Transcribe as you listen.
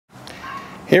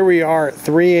Here we are at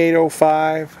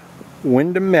 3805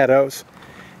 Wyndham Meadows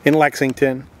in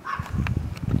Lexington.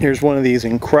 Here's one of these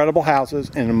incredible houses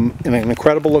in an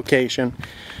incredible location.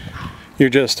 You're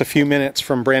just a few minutes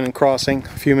from Brandon Crossing, a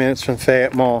few minutes from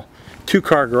Fayette Mall.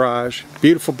 2-car garage,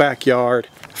 beautiful backyard,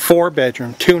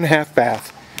 4-bedroom, 2.5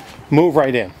 bath. Move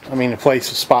right in. I mean, the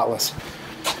place is spotless.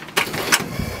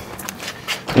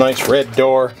 Nice red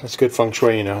door. That's good feng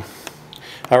shui, you know.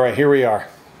 Alright, here we are.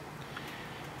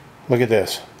 Look at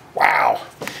this. Wow.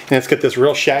 And it's got this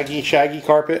real shaggy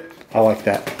carpet. I like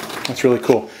that. That's really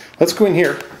cool. Let's go in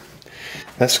here.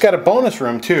 That's got a bonus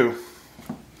room too.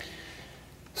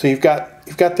 So you've got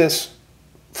this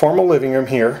formal living room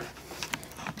here.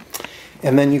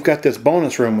 And then you've got this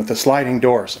bonus room with the sliding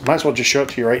doors. Might as well just show it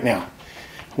to you right now.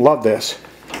 Love this.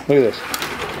 Look at this.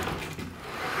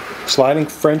 Sliding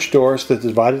French doors, the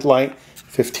divided light,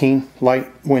 15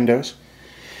 light windows.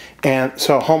 And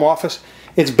so home office,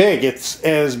 it's big. It's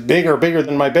as big or bigger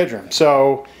than my bedroom.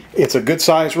 So it's a good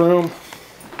size room.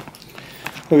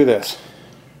 Look at this.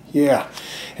 Yeah.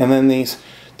 And then these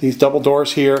double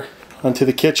doors here onto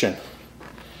the kitchen.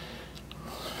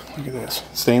 Look at this.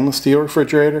 Stainless steel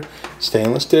refrigerator,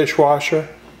 stainless dishwasher,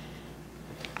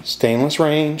 stainless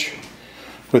range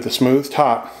with a smooth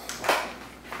top.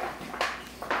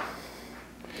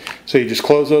 So you just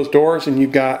close those doors and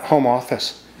you've got home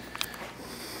office.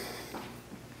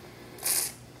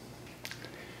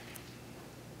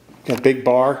 Got a big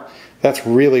bar. That's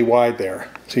really wide there.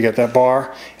 So you got that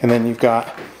bar, and then you've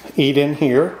got eat-in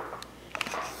here.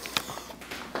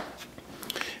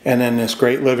 And then this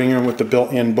great living room with the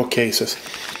built-in bookcases.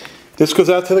 This goes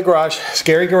out to the garage.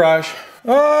 Scary garage.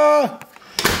 Ah!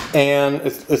 And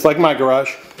it's like my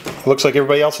garage. It looks like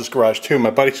everybody else's garage too.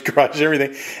 My buddy's garage,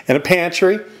 everything. And a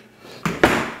pantry.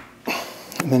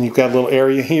 And then you've got a little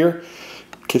area here.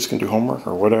 Kids can do homework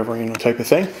or whatever, you know, type of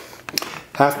thing.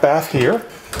 Half bath here.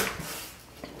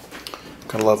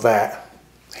 Gonna love that.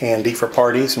 Handy for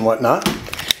parties and whatnot.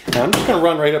 And I'm just gonna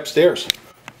run right upstairs.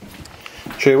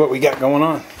 Show you what we got going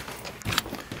on.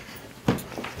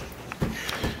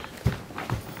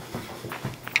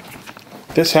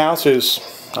 This house is,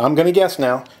 I'm gonna guess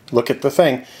now, look at the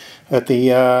thing, at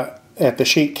the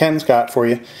sheet Ken's got for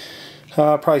you.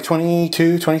 Probably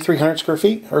 2,300 square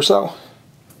feet or so.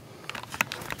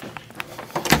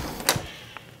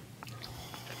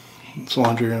 This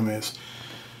laundry room is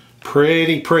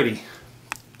pretty.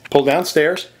 Pull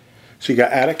downstairs, so you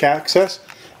got attic access.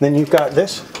 Then you've got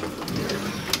this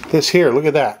here. Look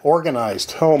at that,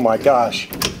 organized. Oh my gosh,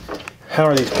 how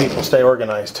are these people stay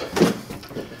organized?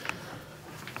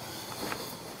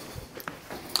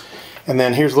 And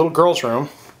then here's a little girl's room.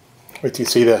 Wait till you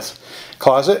see this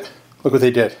closet. Look what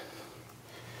they did.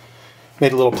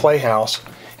 Made a little playhouse,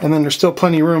 and then there's still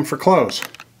plenty of room for clothes.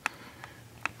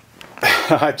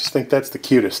 I just think that's the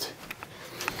cutest.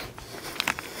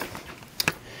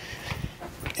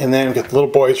 And then we got the little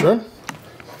boys' room.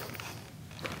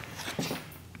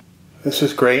 This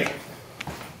is great.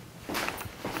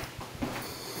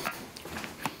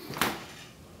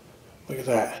 Look at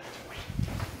that.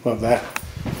 Love that.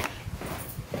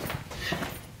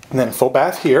 And then full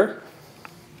bath here.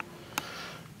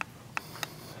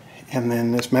 And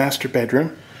then this master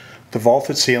bedroom, the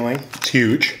vaulted ceiling. It's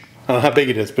huge. I don't know how big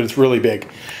it is, but it's really big.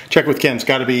 Check with Ken. It's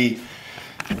got to be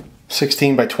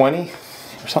 16 by 20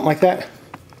 or something like that.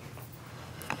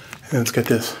 And it's got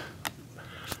this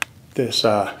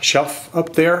shelf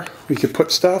up there we could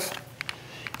put stuff.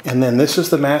 And then this is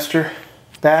the master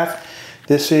bath.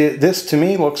 This to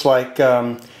me looks like what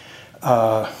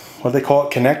do they call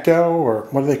it? Connecto, or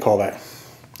what do they call that?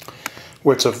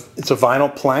 Where it's a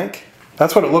vinyl plank.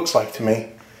 That's what it looks like to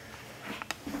me.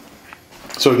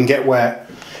 So it can get wet.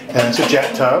 And it's a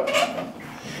jet tub.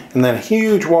 And then a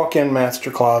huge walk-in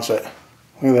master closet.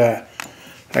 Look at that.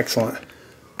 Excellent.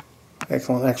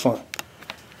 Excellent.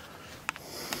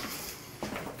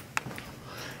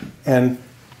 And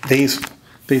these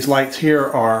lights here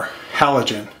are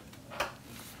halogen.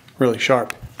 Really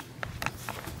sharp.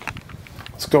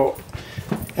 Let's go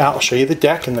out. I'll show you the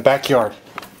deck in the backyard.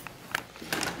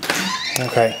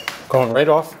 Okay, going right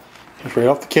off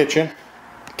the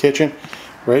kitchen.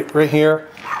 Right here.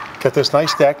 Got this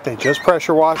nice deck. They just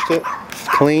pressure washed it. It's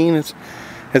clean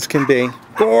as can be.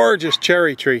 Gorgeous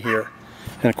cherry tree here.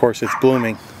 And of course it's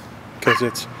blooming because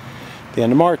it's the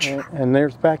end of March. And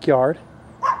there's the backyard.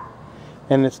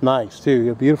 And it's nice too. You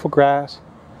have beautiful grass.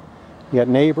 You got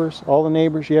neighbors, all the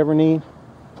neighbors you ever need.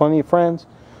 Plenty of friends.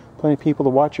 Plenty of people to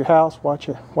watch your house, watch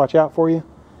out for you.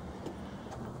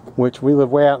 Which we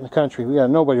live way out in the country. We got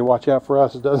nobody to watch out for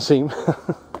us, it doesn't seem.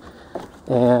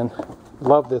 And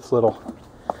love this little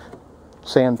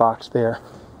sandbox there.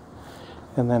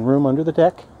 And then room under the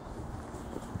deck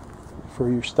for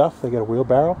your stuff. They got a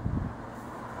wheelbarrow.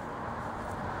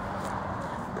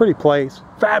 Pretty place.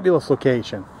 Fabulous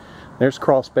location. There's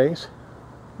crawl space.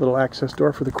 Little access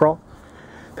door for the crawl.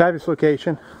 Fabulous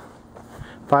location.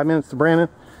 5 minutes to Brandon.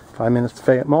 5 minutes to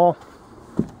Fayette Mall.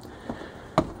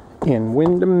 In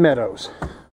Wyndham Meadows.